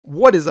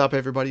What is up,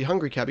 everybody?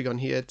 Hungry Kabigon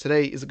here.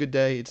 Today is a good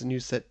day. It's a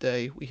new set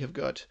day. We have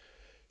got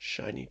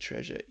Shiny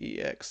Treasure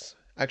EX.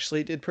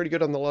 Actually, did pretty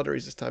good on the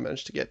lotteries this time.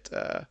 Managed to get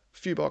a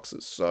few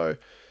boxes, so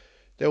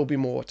there will be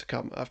more to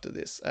come after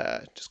this.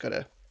 Just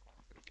gotta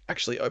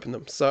actually open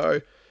them.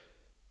 So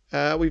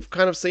we've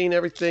kind of seen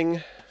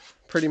everything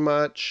pretty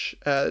much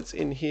that's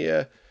in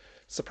here.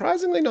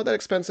 Surprisingly, not that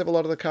expensive. A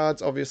lot of the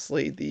cards,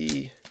 obviously,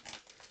 the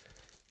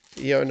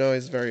Iono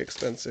is very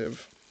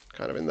expensive,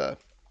 kind of in the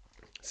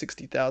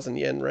 60,000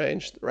 yen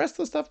range. The rest of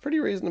the stuff pretty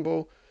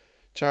reasonable.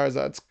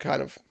 Charizard's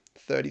kind of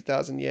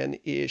 30,000 yen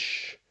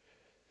ish.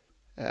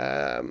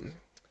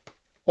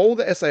 All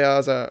the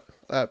SARs are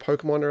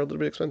Pokemon are a little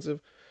bit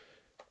expensive,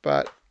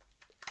 but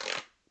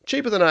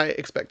cheaper than I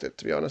expected,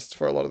 to be honest,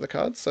 for a lot of the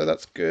cards. So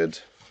that's good.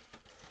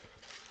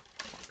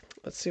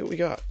 Let's see what we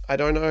got. I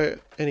don't know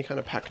any kind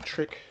of pack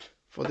trick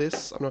for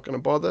this. I'm not going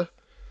to bother.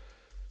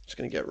 Just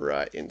going to get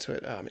right into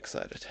it. I'm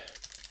excited.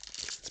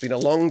 It's been a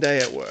long day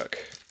at work.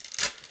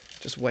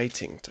 Just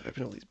waiting to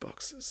open all these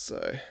boxes.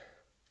 So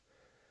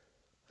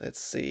let's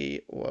see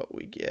what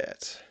we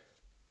get.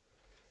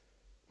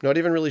 Not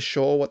even really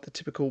sure what the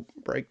typical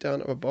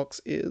breakdown of a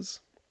box is.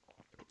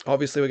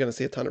 Obviously, we're going to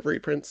see a ton of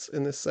reprints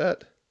in this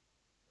set.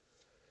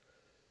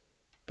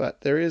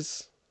 But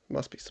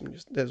must be some new,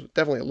 there's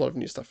definitely a lot of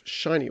new stuff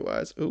shiny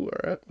wise. Ooh,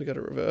 alright, we got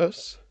a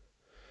reverse.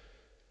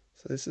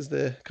 So this is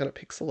the kind of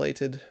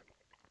pixelated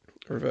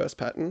reverse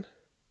pattern.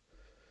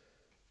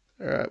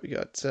 Alright, we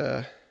got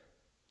the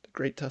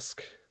Great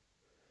Tusk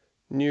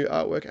new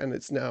artwork, and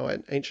it's now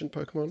an ancient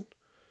Pokemon.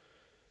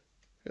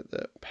 We got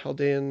the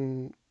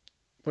Paldean,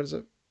 what is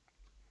it?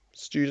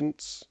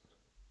 Students.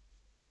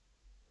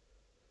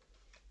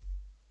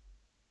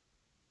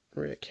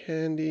 Rare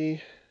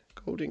Candy,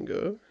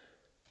 Goldingo.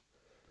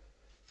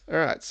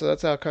 Alright, so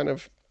that's our kind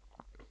of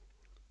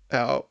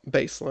our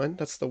baseline.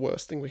 That's the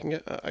worst thing we can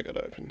get. I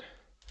gotta open.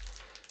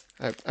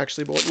 I've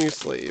actually bought new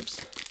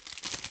sleeves.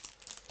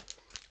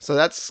 So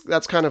that's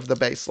kind of the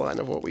baseline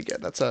of what we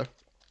get. That's a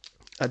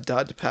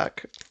dud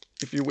pack,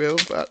 if you will,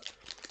 but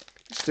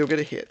you still get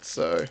a hit,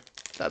 so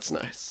that's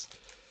nice.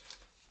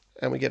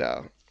 And we get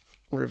our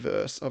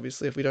reverse,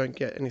 obviously, if we don't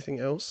get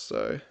anything else.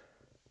 So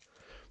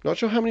not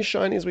sure how many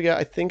shinies we get.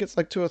 I think it's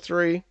like 2 or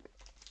 3.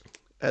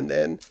 And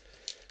then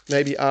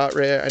maybe Art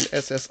Rare and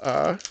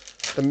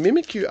SSR. The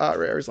Mimikyu Art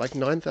Rare is like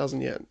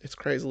 9,000 yen. It's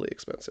crazily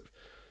expensive.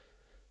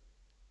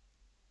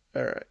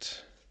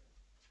 Alright.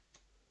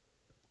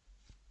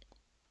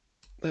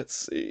 Let's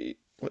see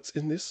what's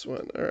in this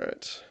one.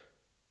 Alright.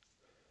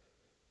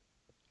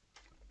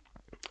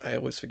 I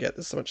always forget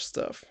there's so much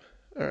stuff.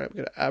 Alright,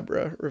 we got an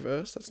Abra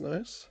reverse. That's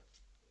nice.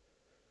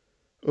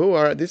 Oh,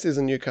 alright, this is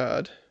a new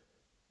card.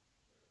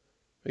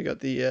 We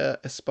got the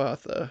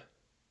Espartha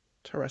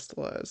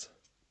Terrestrialize.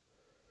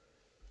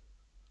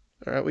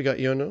 Alright, we got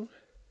Iono,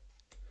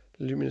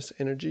 Luminous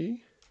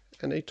Energy,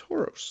 and a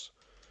Tauros.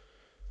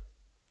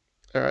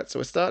 Alright, so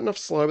we're starting off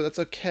slow, but that's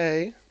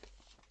okay.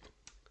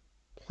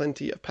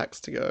 Plenty of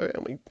packs to go,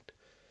 and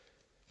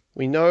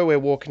we know we're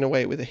walking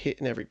away with a hit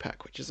in every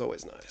pack, which is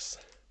always nice.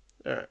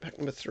 Alright, pack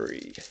number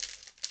 3.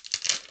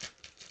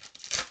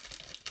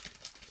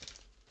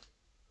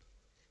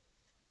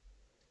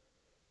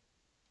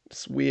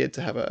 It's weird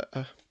to have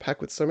a pack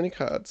with so many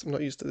cards. I'm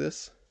not used to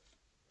this.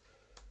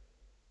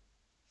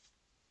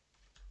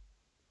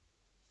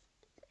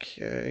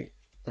 Okay,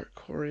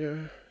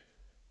 Arcorio.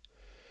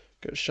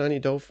 Got a shiny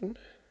dolphin.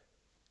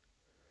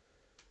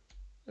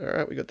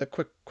 Alright, we got the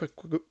quick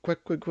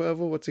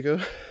Quavel. What's he go?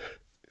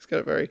 He's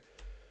got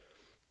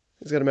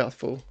a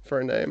mouthful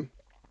for a name.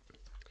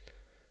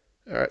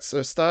 Alright,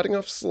 so starting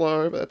off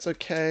slow, but that's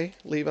okay.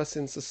 Leave us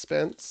in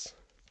suspense.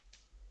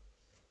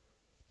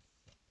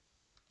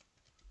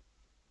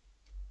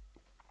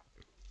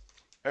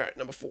 Alright,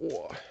 number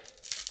 4.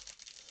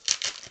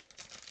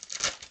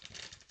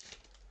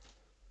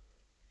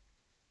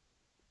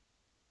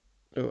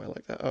 Oh, I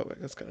like that. Oh,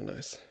 that's kind of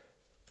nice.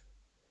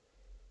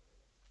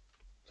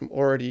 I'm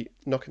already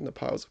knocking the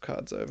piles of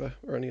cards over.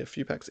 We're only a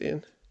few packs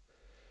in.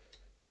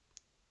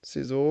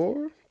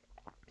 Scizor.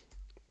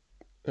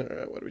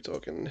 Alright, what are we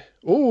talking?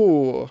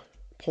 Ooh,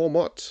 Paul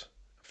Mott.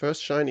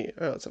 First shiny.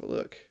 Alright, let's have a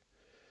look.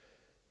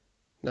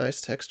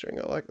 Nice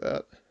texturing. I like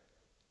that.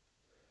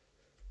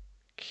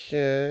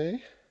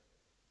 Okay.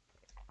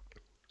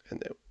 And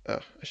then,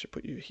 I should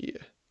put you here.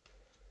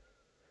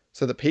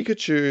 So the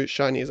Pikachu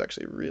shiny is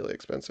actually really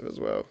expensive as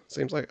well.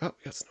 Seems like, oh,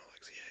 we got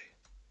Snorlax, yay.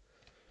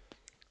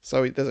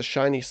 So there's a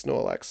shiny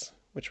Snorlax,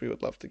 which we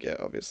would love to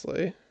get,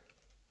 obviously.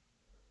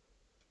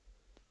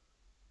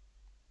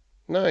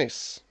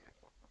 Nice.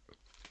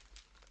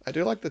 I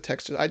do like the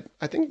textures.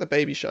 I think the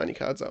baby shiny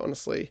cards are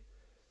honestly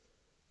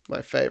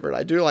my favorite.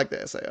 I do like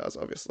the SARs,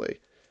 obviously.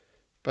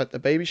 But the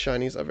baby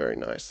shinies are very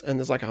nice. And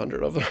there's like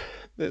 100 of them.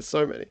 There's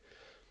so many.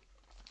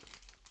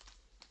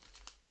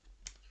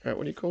 Alright,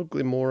 what do you call it?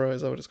 Glimora,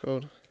 is that what it's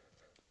called?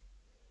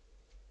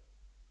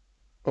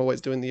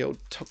 Always doing the old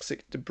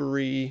toxic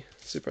debris.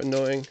 Super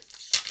annoying.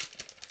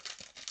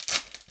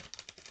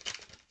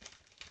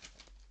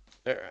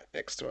 Alright,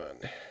 next one.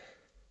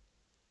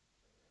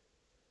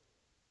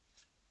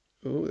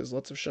 Ooh, there's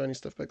lots of shiny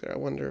stuff back there. I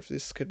wonder if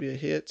this could be a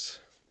hit.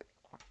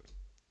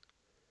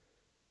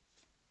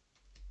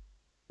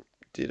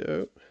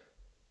 Ditto.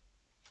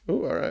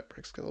 Ooh, alright,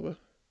 Excalibur.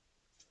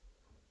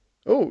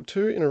 Oh,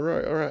 2 in a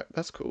row. Alright,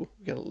 that's cool.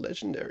 We got a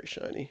legendary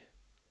shiny.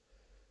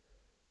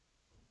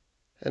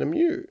 And a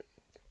Mew.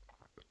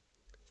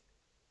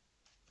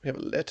 We have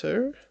a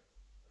Letter.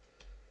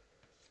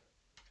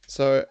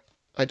 So,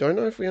 I don't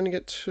know if we only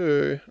get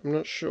 2. I'm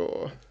not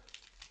sure.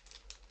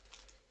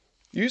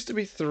 Used to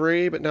be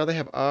 3, but now they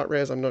have art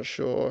rares. I'm not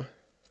sure.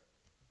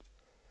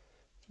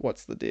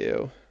 What's the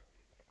deal?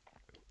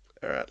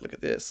 Alright, look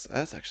at this.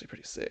 That's actually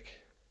pretty sick.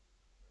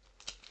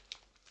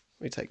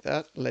 We take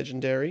that.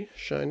 Legendary,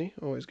 shiny,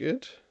 always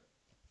good.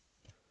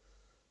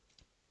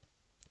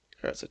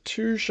 Alright, so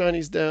 2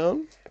 shinies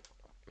down.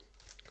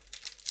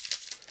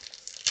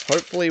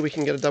 Hopefully we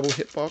can get a double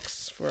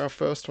hitbox for our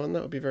first one.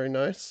 That would be very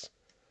nice.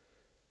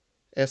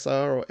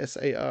 SR or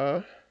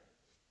SAR,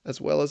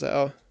 as well as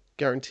our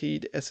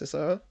guaranteed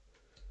SSR.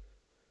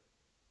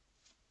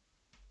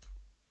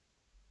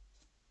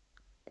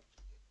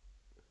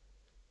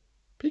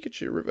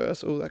 Pikachu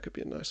reverse. Oh, that could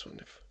be a nice one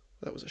if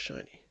that was a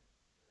shiny.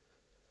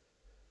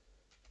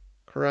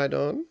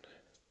 Koraidon.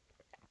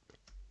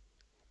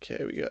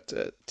 Okay, we got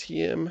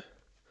TM.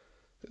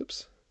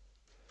 Oops.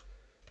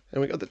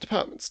 And we got the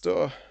department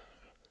store.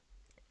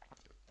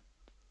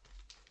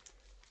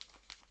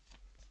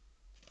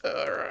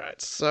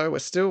 Alright, so we're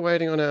still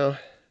waiting on our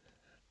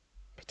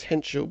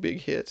potential big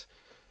hit.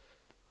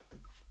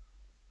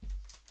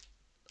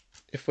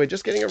 If we're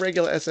just getting a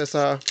regular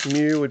SSR,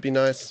 Mew would be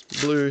nice.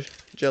 Blue,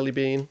 Jelly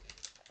Bean.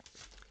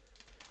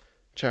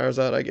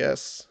 Charizard, I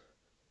guess.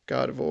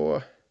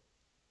 Gardevoir.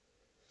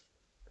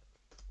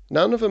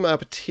 None of them are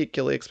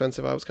particularly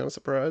expensive. I was kind of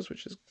surprised,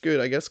 which is good,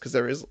 I guess, because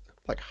there is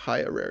like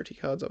higher rarity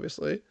cards,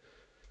 obviously.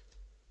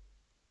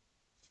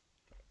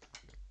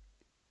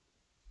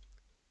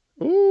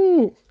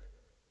 Ooh!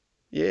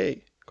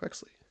 Yay,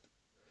 Quaxley.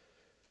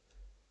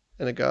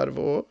 And a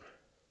Gardevoir.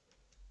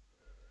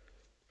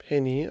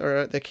 Penny.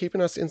 Alright, they're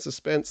keeping us in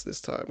suspense this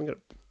time. We got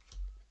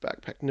a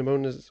backpack.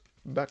 Nimona's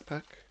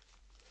backpack.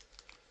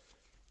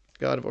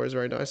 Gardevoir is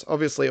very nice.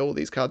 Obviously, all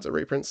these cards are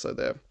reprints, so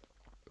they're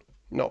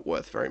not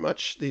worth very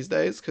much these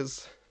days,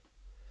 because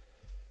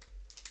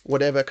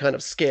whatever kind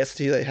of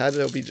scarcity they had,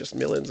 there'll be just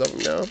millions of them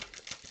now.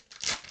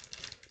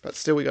 But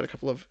still, we got a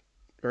couple of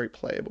very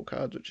playable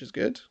cards, which is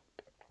good.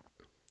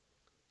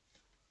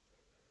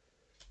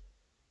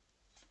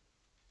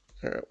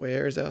 Alright,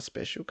 where is our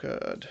special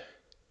card?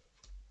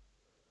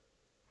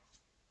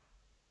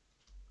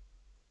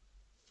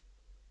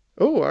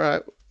 Oh,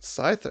 alright.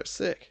 Scyther,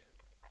 sick.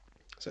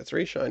 So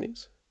 3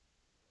 shinies.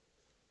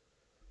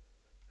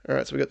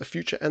 Alright, so we got the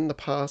future and the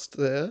past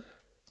there.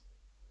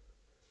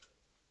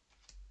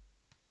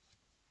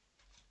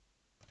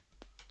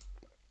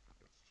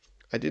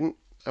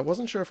 I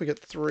wasn't sure if we get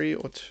 3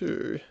 or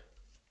 2.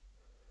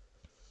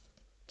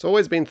 It's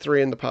always been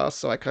 3 in the past,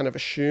 so I kind of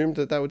assumed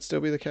that that would still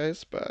be the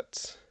case,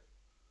 but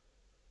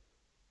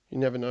you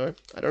never know.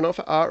 I don't know if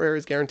an art rare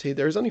is guaranteed.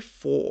 There is only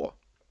 4.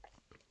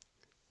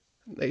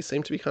 They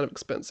seem to be kind of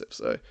expensive,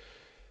 so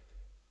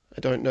I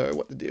don't know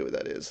what the deal with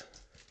that is.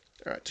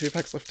 Alright, 2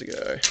 packs left to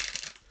go.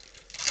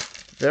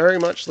 Very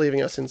much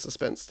leaving us in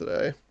suspense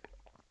today.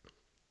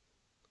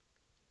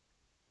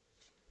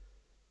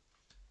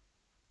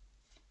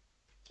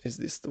 Is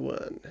this the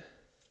one?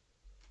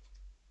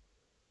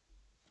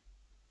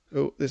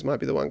 Oh, this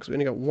might be the one, because we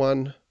only got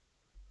 1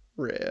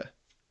 rare.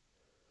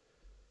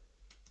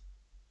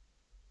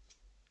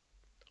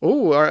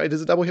 Oh, alright, it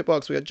is a double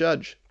hitbox. We got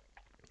Judge.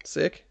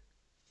 Sick.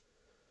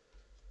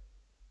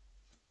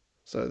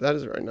 So that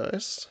is very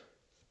nice.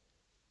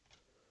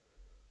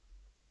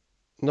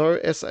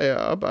 No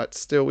SAR, but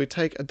still, we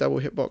take a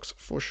double hitbox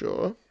for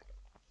sure.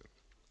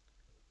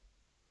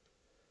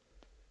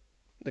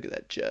 Look at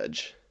that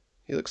Judge.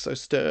 He looks so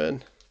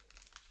stern.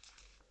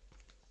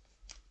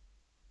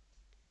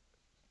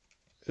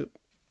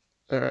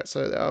 Alright,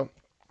 so our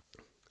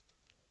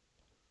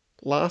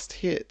last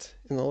hit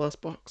in the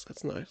last box.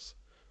 That's nice.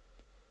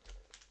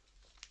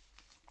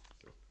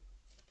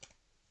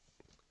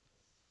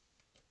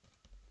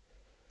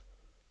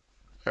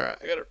 Alright,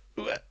 I gotta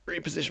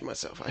reposition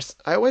myself.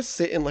 I always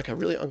sit in like a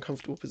really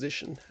uncomfortable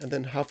position, and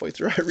then halfway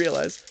through I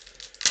realize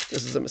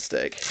this is a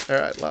mistake.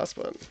 Alright, last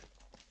one.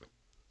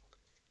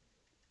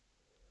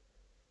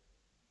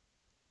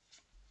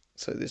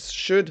 So this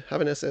should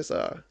have an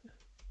SSR.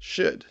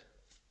 Should.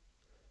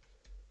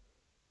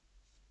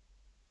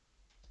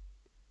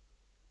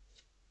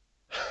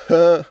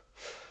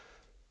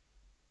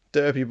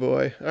 Derpy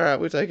boy. Alright,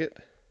 we'll take it.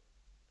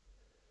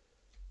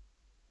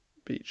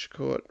 Beach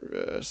Court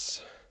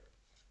reverse.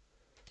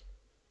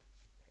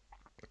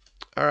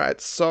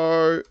 Alright,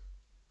 so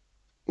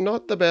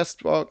not the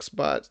best box,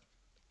 but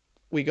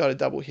we got a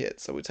double hit,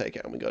 so we take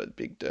it, and we got a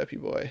big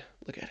derpy boy.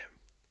 Look at him.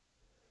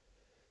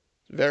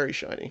 Very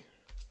shiny.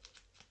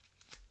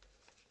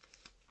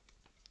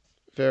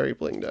 Very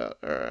blinged out.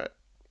 Alright,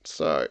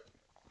 so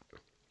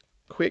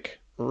quick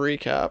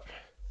recap.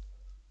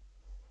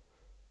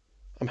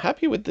 I'm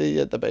happy with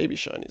the baby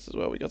shinies as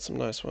well. We got some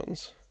nice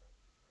ones.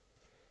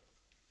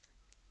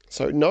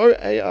 So no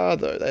AR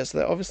though.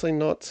 They're obviously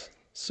not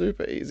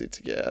super easy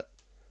to get.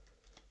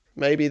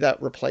 Maybe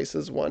that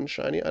replaces one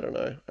shiny. I don't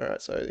know. All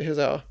right, so here's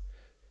our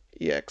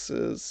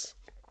EXs.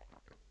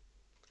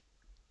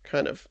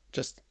 Kind of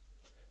just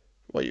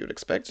what you would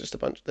expect. Just a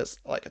bunch. There's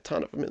like a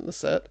ton of them in the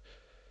set.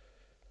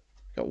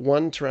 Got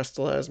one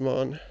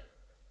Terrestrializmon.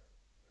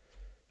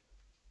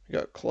 We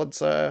got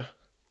Clodsire.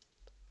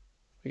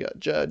 We got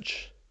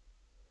Judge.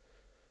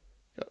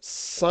 We got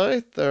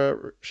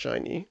Scyther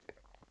shiny.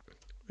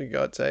 We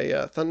got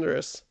a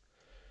Thunderous.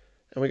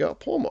 And we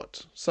got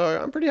Pawmot.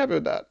 So I'm pretty happy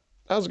with that.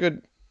 That was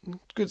a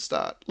good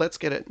start. Let's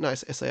get a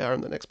nice SAR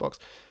in the next box.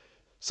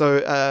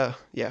 So,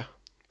 yeah,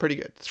 pretty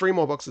good. 3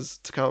 more boxes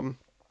to come.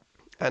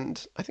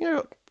 And I think I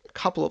got a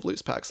couple of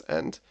loose packs.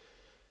 And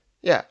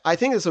yeah, I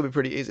think this will be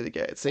pretty easy to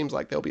get. It seems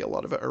like there'll be a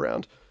lot of it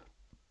around.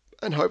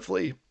 And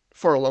hopefully,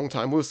 for a long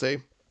time, we'll see.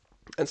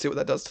 And see what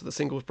that does to the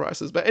singles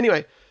prices. But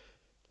anyway,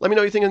 let me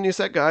know what you think of the new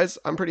set, guys.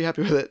 I'm pretty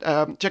happy with it.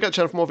 Check out the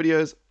channel for more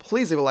videos.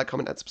 Please leave a like,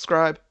 comment, and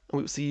subscribe. And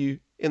we will see you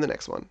in the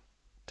next one.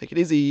 Take it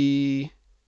easy.